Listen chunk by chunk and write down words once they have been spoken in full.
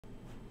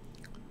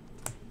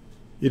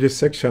It is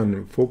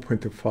section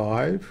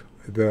 4.5,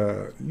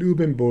 the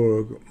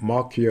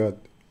Levenberg-Marquardt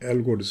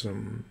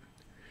algorithm.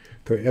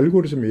 The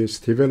algorithm is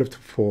developed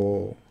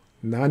for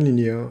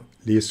nonlinear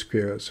least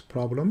squares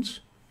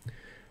problems,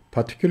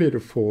 particularly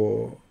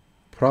for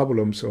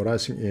problems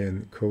arising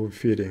in curve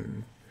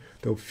fitting.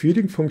 The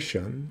fitting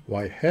function,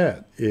 y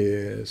hat,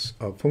 is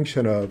a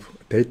function of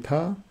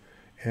data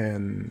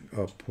and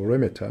a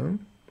parameter.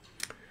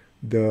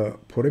 The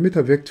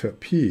parameter vector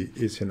p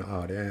is in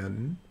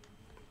Rn.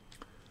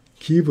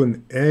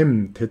 Given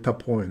m data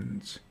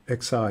points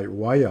xi,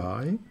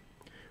 yi,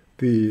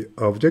 the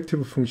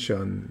objective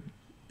function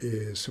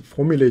is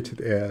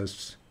formulated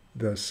as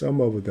the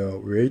sum of the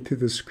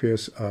weighted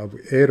squares of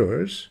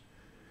errors,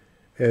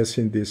 as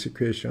in this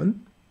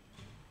equation.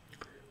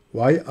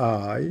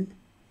 Yi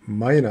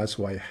minus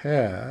y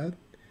hat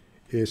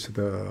is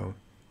the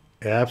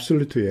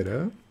absolute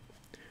error.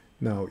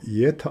 Now,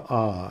 eta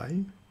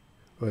I,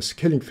 a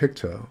scaling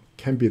factor,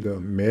 can be the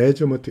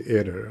measurement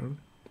error.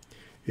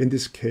 In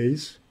this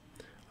case,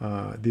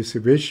 this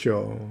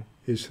ratio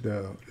is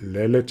the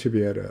relative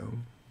error.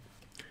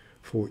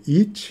 For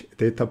each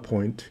data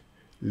point,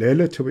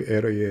 relative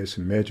error is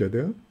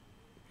measured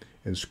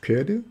and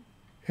squared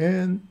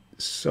and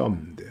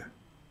summed.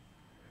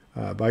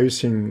 By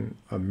using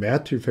a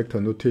matrix vector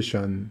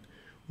notation,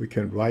 we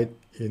can write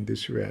in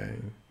this way.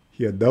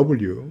 Here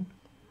W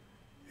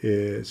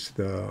is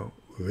the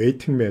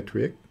weighting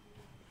metric,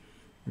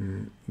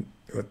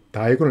 a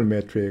diagonal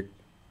metric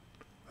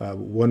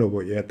 1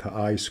 over eta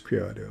I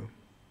squared.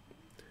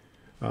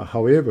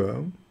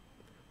 However,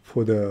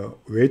 for the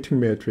weighting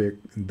metric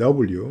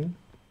W,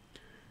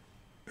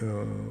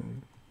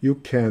 you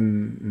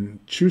can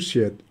choose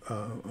it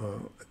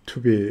to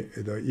be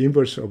the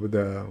inverse of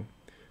the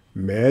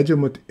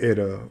measurement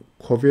error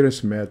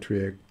covariance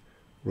metric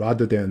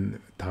rather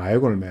than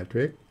diagonal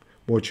metric.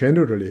 More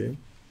generally,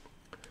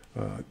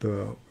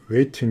 the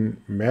weighting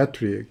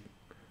metric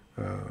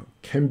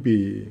can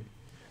be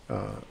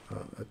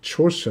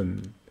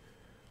chosen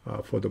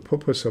for the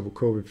purpose of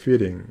curve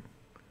fitting.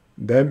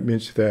 That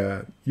means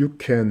that you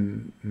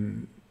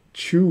can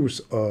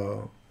choose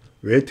a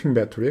weighting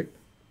metric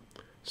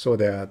so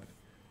that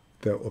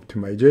the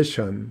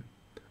optimization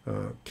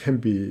can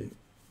be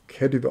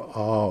carried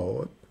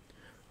out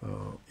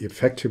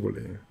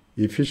effectively,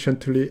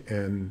 efficiently,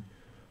 and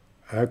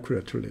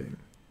accurately.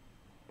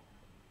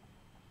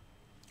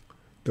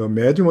 The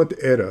measurement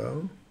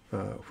error,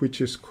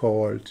 which is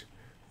called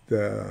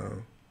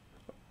the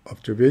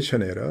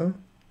observation error,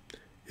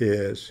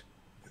 is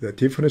the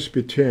difference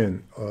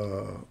between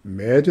a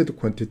measured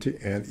quantity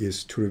and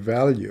its true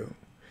value.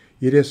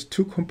 It has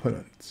two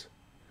components,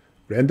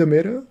 random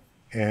error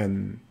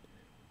and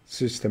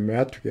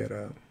systematic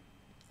error.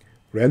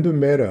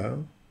 Random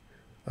error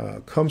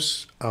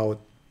comes out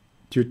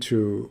due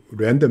to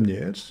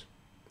randomness,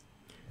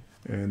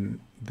 and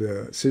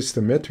the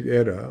systematic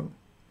error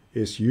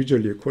is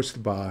usually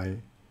caused by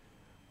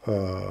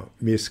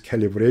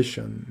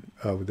miscalibration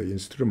of the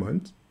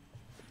instrument,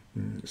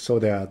 so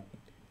that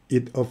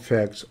it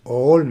affects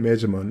all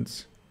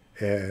measurements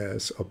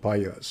as a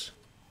bias.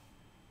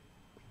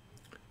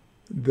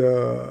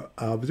 The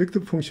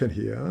objective function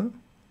here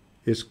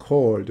is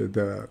called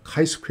the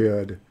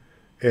chi-squared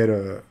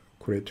error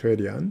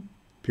criterion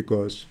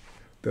because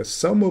the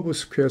sum of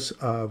squares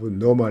of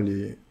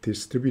normally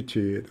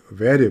distributed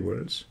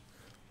variables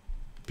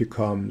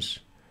becomes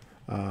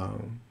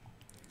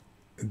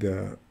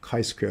the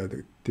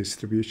chi-squared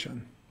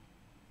distribution.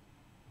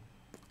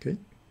 Okay.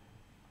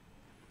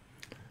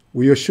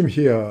 We assume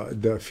here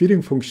the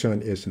fitting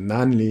function is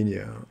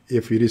nonlinear.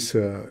 If it is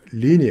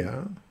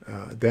linear,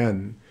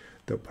 then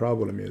the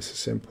problem is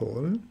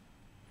simple.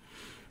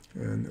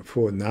 And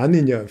for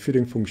nonlinear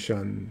fitting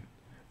function,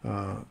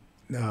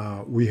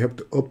 now we have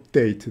to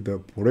update the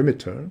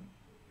parameter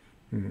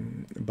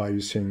by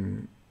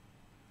using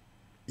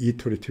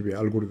iterative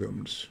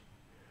algorithms.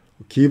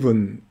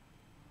 Given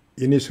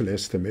initial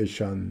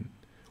estimation,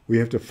 we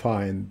have to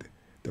find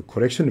the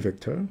correction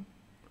vector,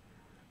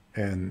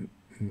 and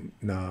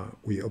now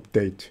we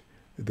update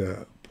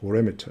the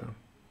parameter.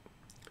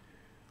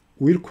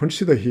 We'll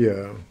consider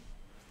here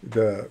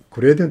the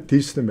gradient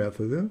descent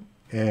method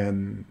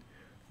and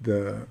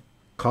the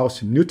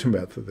Gauss-Newton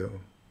method,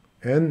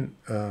 and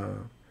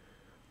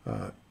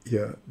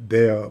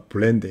their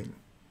blending.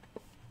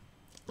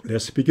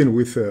 Let's begin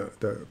with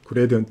the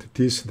gradient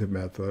descent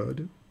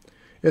method.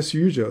 As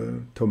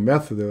usual, the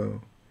method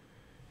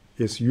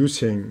is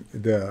using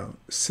the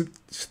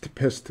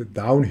steepest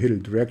downhill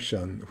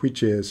direction,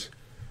 which is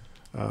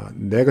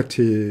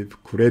negative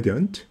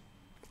gradient.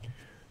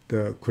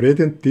 The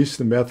gradient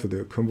descent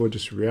method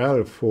converges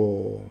well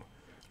for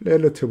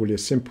relatively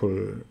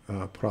simple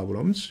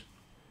problems,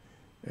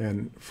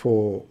 and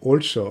for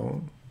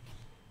also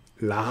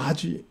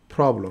large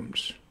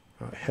problems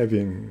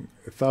having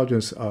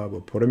thousands of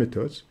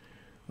parameters.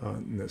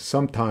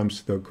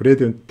 Sometimes the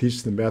gradient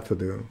descent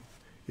method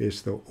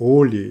is the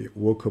only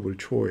workable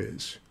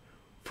choice.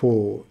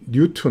 For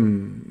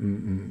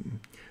Newton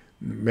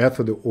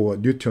method or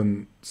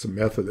Newton's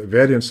method,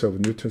 variance of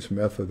Newton's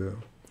method,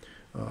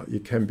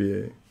 it can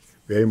be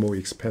way more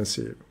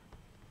expensive.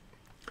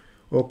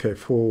 Okay,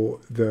 for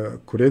the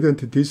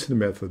gradient descent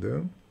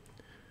method,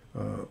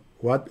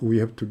 what we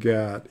have to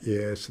get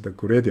is the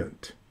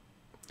gradient.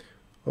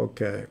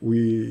 Okay,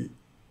 we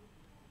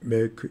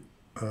make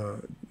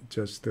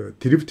just the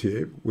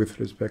derivative with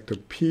respect to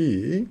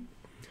p.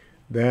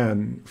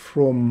 Then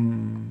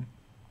from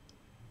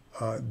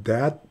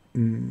that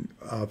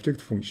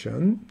object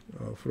function,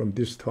 from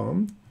this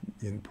term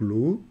in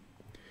blue,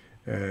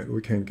 and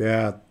we can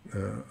get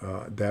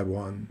that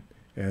one.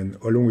 And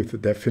along with the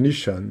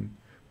definition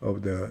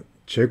of the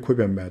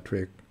Jacobian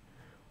metric,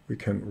 we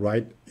can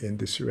write in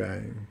this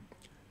way,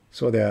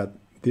 so that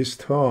this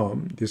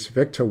term, this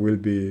vector, will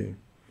be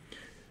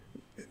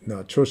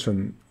now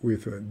chosen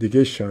with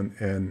negation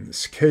and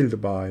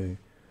scaled by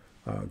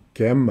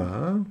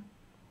gamma,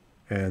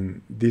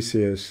 and this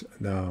is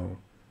now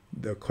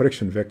the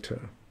correction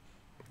vector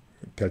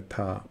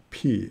delta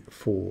p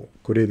for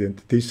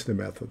gradient descent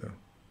method.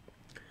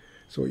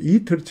 So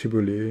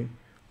iteratively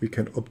we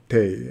can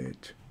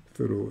update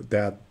through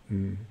that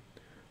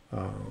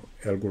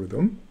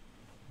algorithm.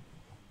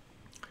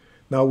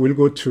 Now we'll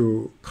go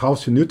to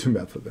Gauss-Newton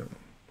method.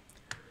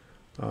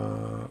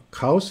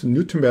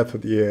 Gauss-Newton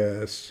method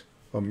is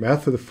a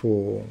method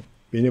for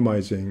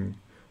minimizing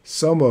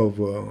sum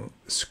of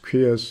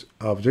squares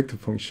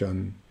objective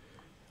function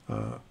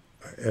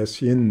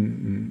as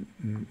in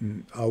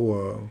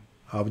our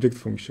object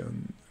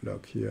function,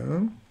 like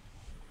here.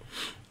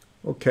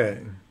 Okay,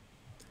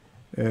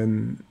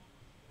 and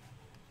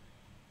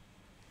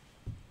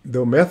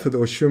the method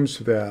assumes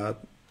that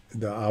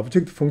the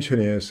object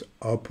function is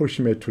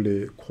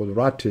approximately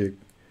quadratic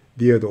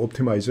near the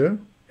optimizer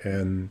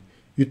and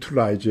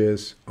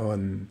utilizes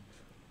an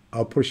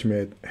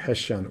approximate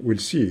Hessian. We'll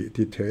see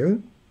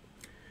detail.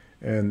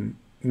 And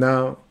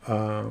now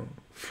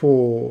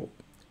for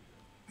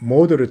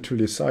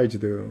moderately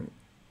sized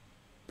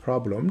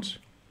problems,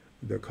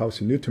 the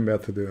Gauss-Newton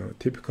method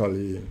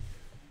typically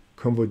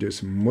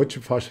converges much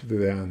faster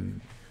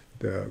than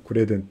the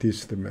gradient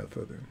descent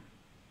method.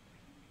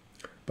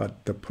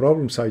 But the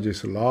problem size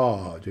is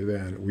large,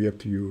 then we have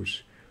to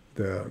use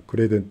the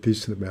gradient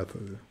descent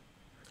method.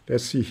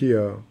 Let's see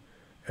here,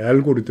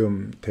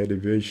 algorithm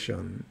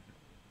derivation.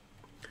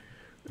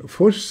 The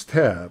first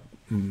step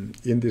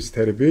in this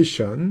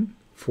derivation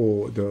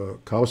for the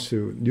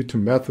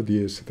Gauss-Newton method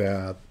is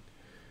that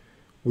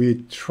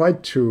we try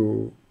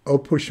to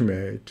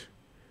approximate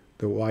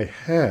the y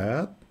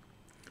hat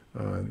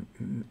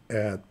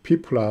at p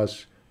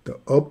plus the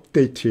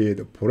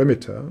updated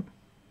parameter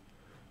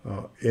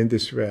in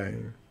this way,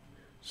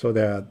 so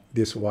that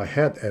this y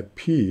hat at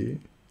p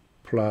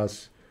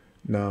plus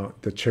now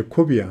the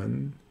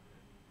Jacobian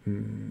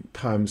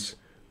times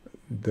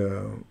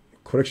the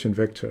correction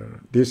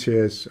vector. This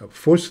is a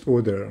first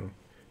order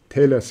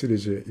Taylor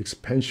series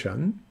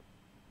expansion.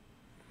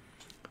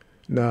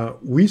 Now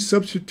we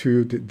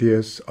substitute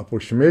this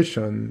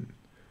approximation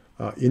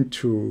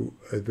into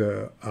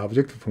the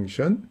objective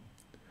function,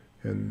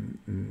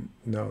 and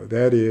now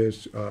that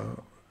is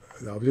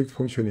the object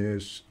function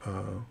is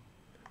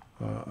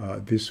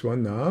this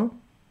one now.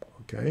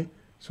 Okay,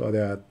 so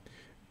that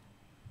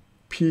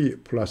p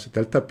plus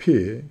delta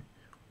p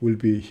will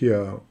be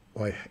here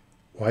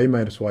y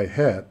minus y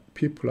hat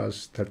p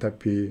plus delta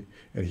p,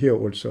 and here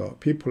also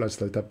p plus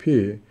delta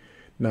p.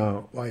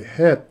 Now y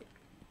hat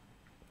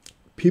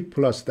p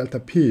plus delta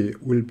p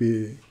will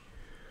be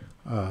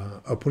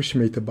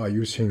approximated by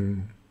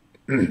using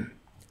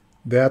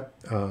that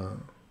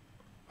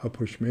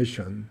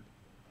approximation.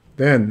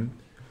 Then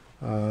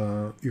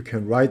you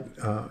can write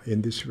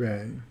in this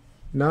way.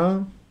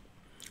 Now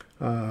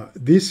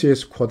this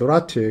is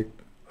quadratic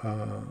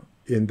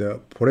in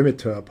the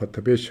parameter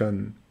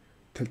perturbation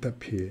delta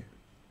p.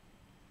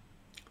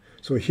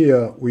 So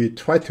here we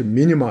try to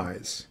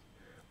minimize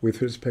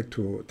with respect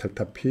to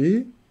delta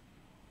p,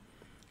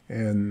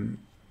 and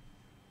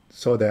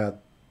so that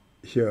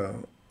here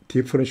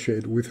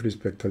differentiate with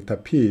respect to delta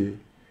p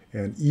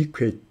and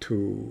equate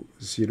to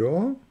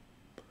 0,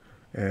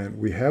 and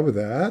we have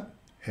that,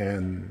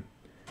 and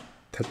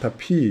delta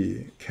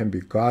p can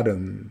be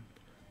gotten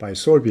by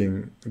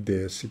solving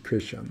this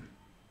equation.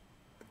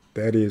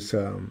 That is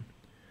the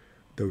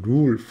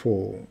rule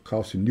for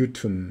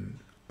Gauss-Newton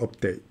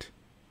update.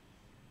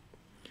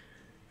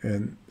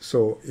 And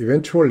so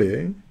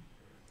eventually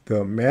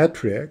the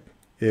metric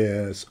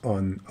is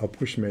an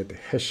approximate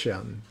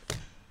Hessian.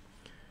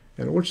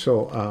 And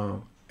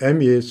also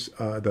m is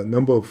the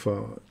number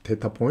of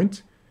data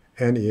points,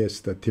 n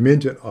is the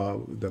dimension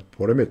of the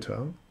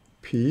parameter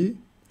p.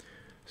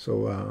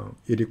 So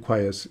it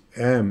requires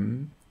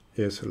m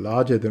is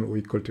larger than or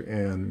equal to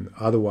n,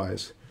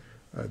 otherwise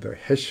the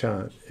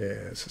Hessian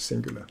is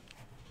singular.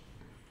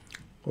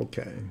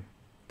 Okay,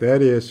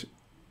 that is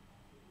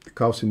the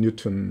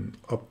Gauss-Newton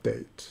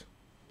update.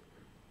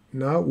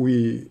 Now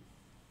we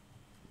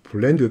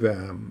blend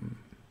them.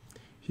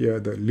 Here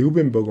the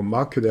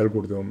Levenberg-Marquardt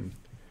algorithm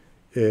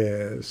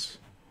is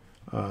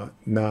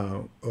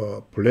Now,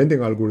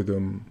 blending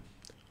algorithm,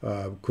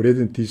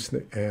 gradient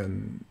descent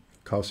and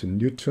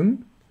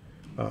Gauss-Newton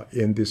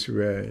in this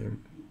way.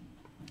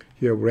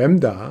 Here,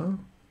 lambda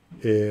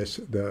is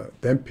the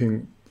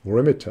damping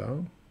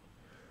parameter.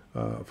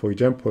 For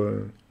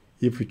example,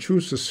 if you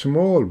choose a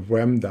small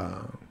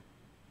lambda,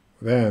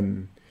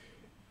 then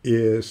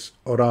is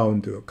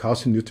around the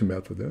Gauss-Newton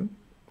method.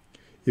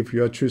 If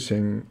you are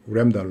choosing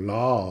lambda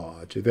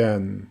large,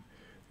 then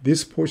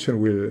this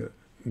portion will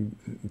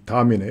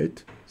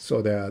dominate,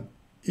 so that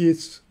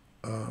it's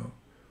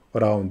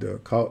around the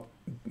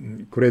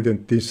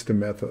gradient descent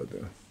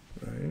method.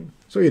 Right?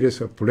 So it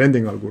is a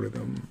blending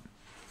algorithm.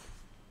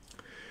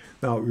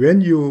 Now,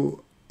 when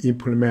you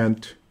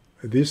implement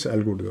this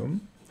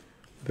algorithm,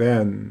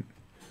 then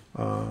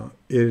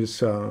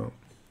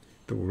the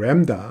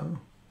lambda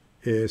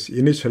is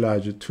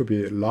initialized to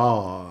be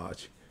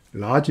large.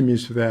 Large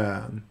means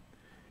that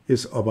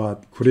it's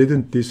about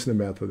gradient descent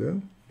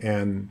method,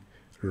 and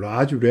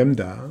large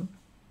lambda,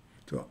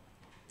 so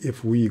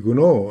if we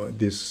ignore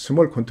this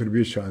small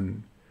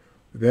contribution,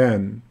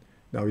 then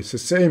now it's the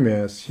same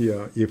as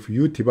here. If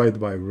you divide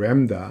by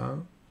lambda,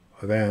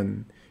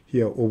 then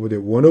here over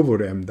the 1 over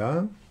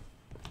lambda,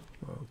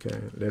 okay,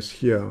 let's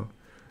here.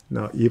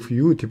 Now if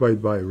you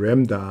divide by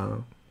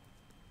lambda,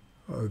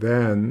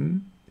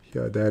 then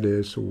here that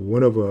is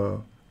 1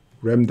 over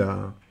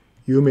lambda.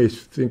 You may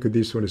think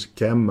this one is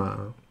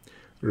gamma.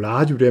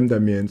 Large lambda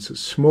means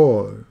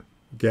small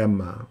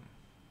gamma.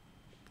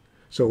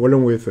 So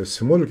along with a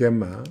small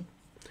gamma,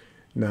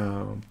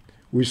 now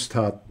we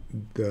start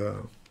the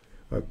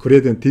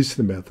gradient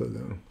descent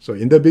method. So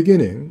in the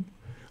beginning,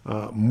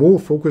 more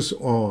focus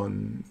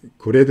on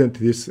gradient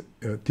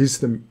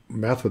descent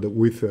method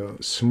with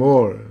a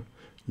small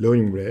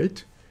learning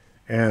rate,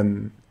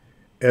 and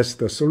as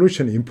the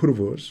solution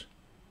improves,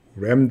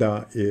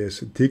 lambda is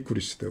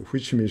decreased,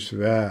 which means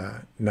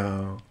that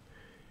now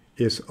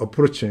is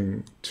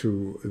approaching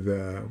to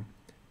the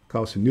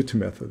Gauss-Newton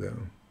method,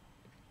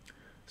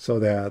 so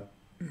that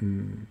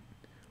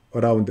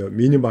around the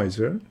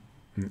minimizer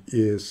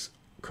is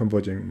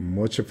converging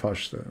much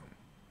faster.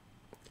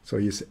 So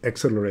it's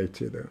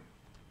accelerated.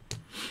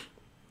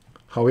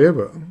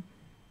 However,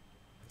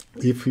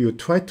 if you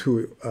try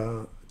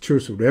to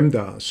choose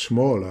lambda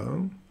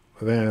smaller,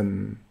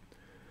 then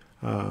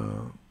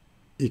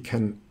it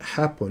can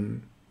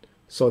happen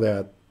so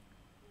that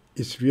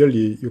it's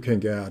really, you can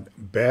get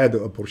bad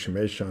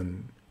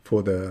approximation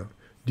for the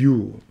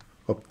new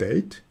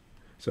update.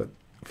 So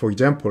for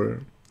example,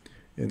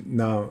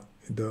 now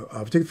the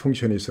object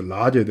function is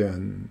larger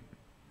than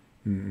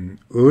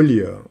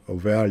earlier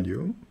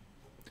value,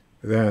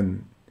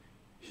 then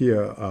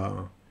here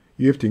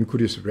you have to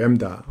increase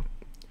lambda.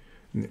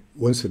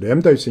 Once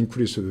lambda is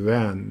increased,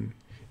 then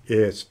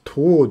it's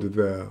toward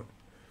the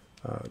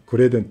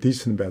gradient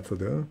descent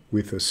method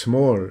with a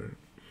small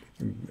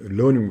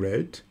learning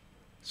rate,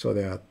 so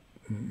that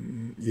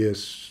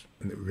is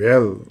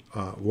well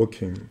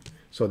working,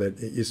 so that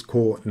it's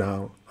called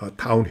now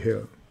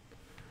downhill.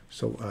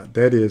 So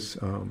that is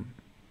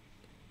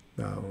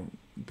now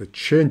the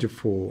change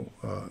for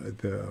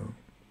the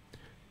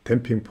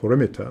damping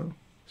parameter,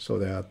 so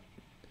that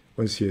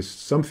once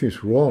something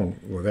is wrong,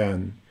 well,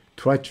 then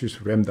try to use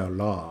lambda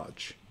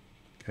large.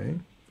 Okay,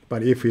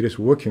 but if it is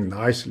working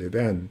nicely,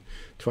 then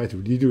try to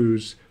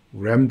reduce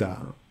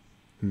lambda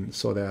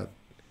so that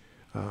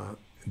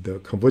the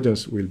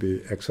convergence will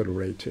be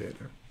accelerated.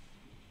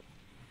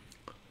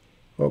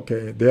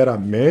 Okay, there are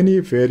many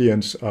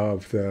variants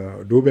of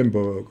the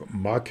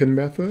Levenberg-Marquardt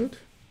method,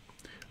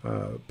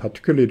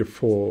 particularly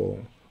for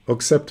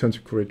acceptance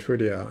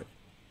criteria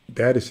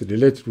that is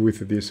related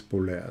with this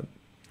bullet.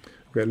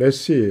 Okay,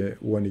 let's see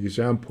one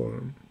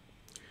example.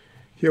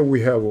 Here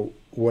we have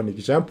one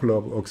example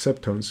of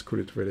acceptance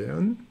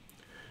criterion.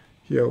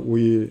 Here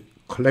we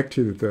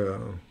collected the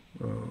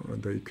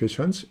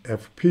equations.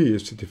 Fp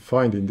is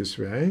defined in this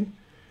way,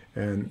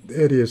 and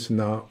that is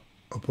now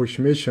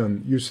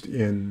approximation used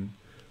in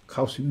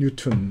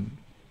Gauss-Newton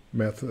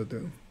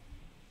method.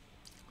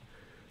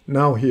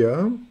 Now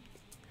here,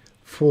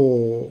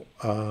 for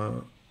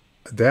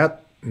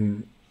that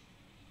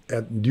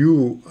at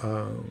new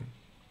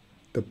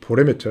the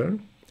parameter,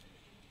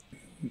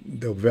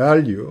 the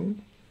value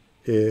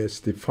is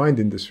defined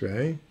in this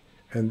way,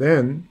 and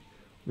then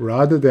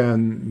rather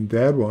than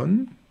that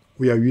one,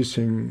 we are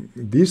using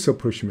this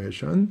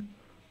approximation.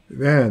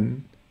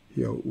 Then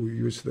here we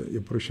use the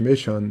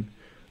approximation,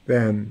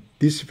 then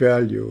this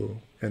value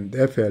and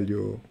that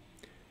value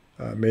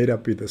made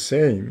up be the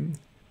same,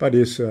 but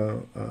it's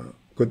a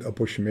good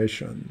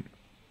approximation,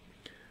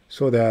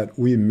 so that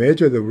we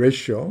measure the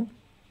ratio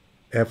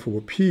f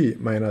of p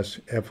minus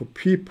f of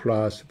p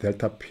plus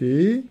delta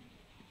p,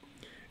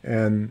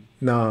 and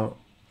now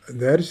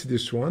that is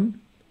this one,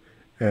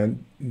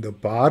 and the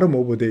bottom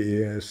over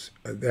there is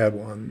that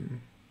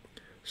one,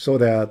 so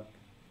that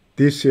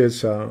this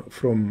is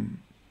from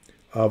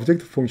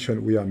object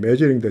function we are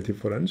measuring the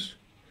difference,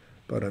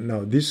 but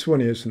now this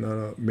one is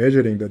now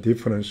measuring the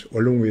difference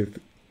along with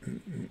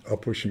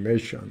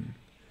approximation.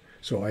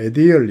 So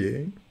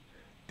ideally,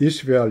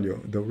 this value,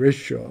 the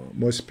ratio,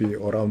 must be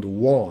around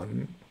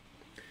 1.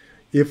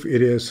 If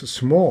it is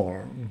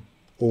small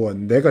or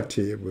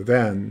negative,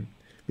 then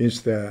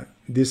means that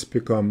this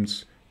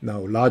becomes now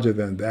larger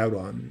than that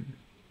one.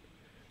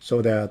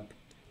 So that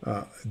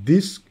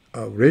this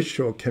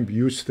ratio can be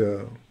used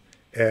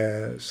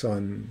as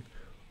an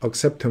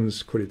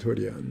acceptance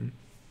criterion.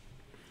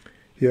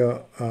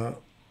 Here,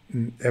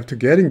 after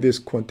getting this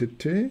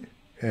quantity,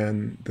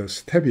 and the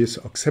step is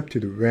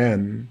accepted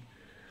when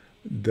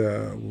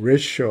the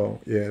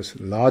ratio is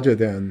larger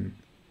than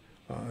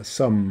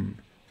some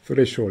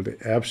threshold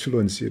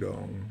epsilon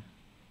 0.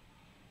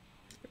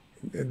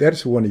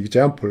 That's one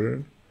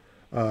example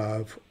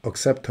of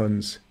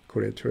acceptance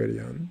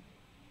criterion.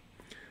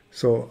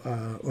 So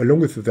along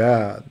with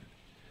that,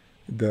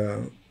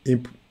 the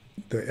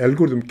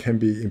algorithm can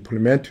be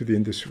implemented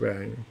in this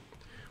way.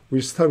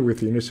 We start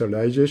with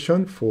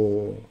initialization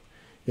for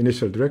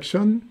initial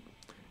direction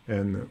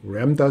and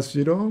lambda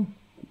 0,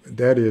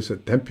 that is a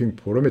damping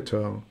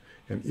parameter,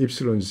 and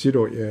epsilon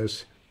 0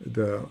 is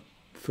the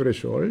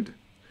threshold.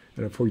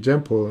 And for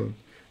example,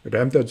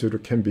 lambda 0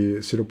 can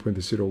be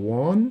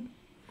 0.01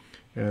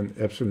 and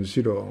epsilon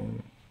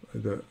 0,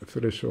 the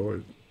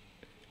threshold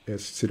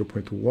is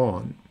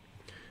 0.1.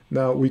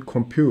 Now we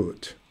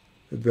compute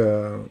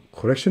the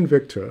correction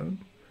vector.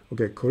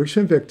 Okay,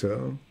 correction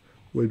vector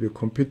will be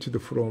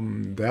computed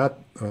from that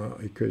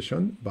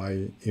equation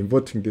by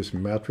inverting this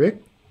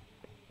metric.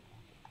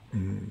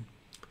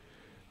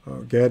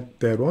 Get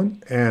that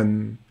one.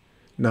 And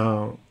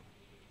now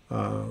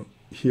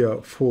here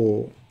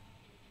for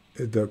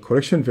the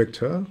correction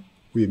vector,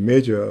 we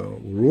measure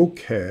rho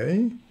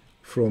k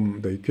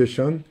from the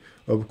equation.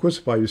 Of course,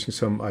 by using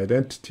some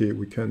identity,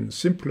 we can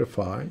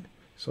simplify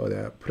so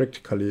that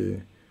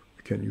practically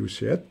we can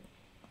use it.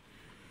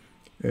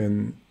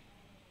 And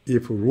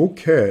if rho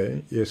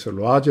k is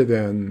larger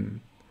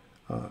than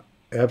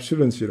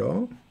epsilon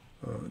 0,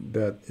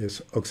 that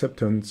is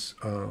acceptance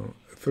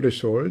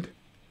threshold,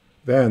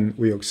 then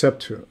we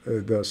accept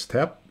the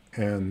step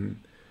and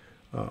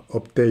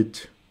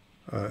update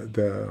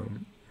the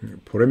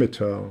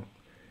parameter.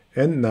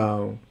 And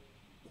now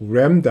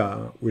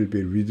lambda will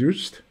be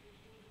reduced,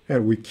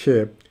 and we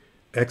keep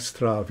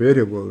extra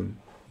variable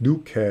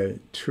nu k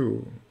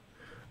 2.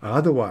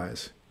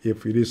 Otherwise,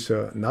 if it is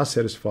not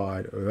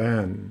satisfied,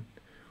 then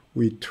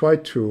we try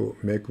to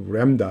make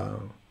lambda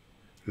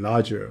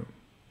larger,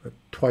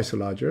 twice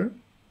larger.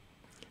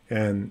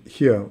 And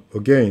here,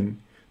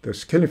 again, the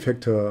scaling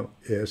factor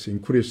is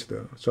increased.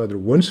 So that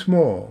once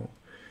more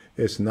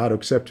is not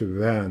accepted,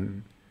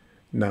 then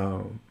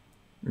now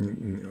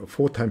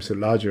 4 times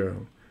larger,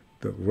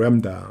 the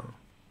lambda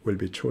will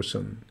be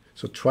chosen.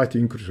 So try to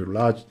increase the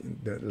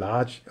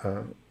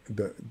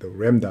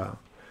lambda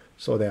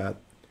so that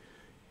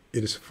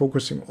it is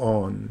focusing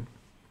on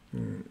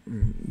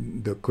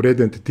the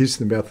gradient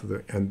descent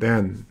method, and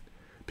then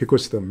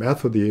because the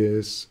method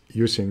is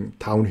using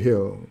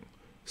downhill,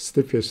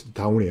 steepest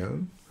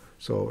downhill,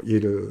 so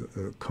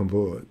it'll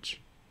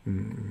converge.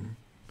 And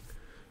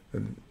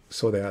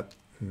so that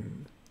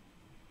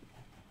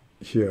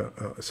here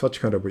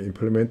such kind of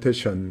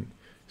implementation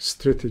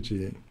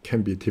strategy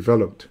can be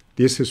developed.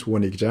 This is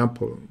one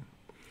example,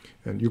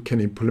 and you can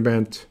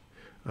implement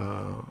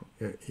a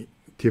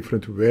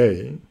different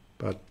way,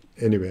 but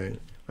anyway,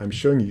 I'm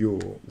showing you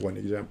one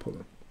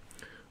example.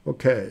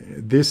 Okay,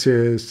 this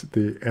is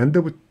the end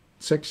of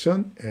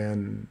section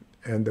and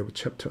end of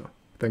chapter.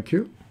 Thank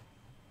you.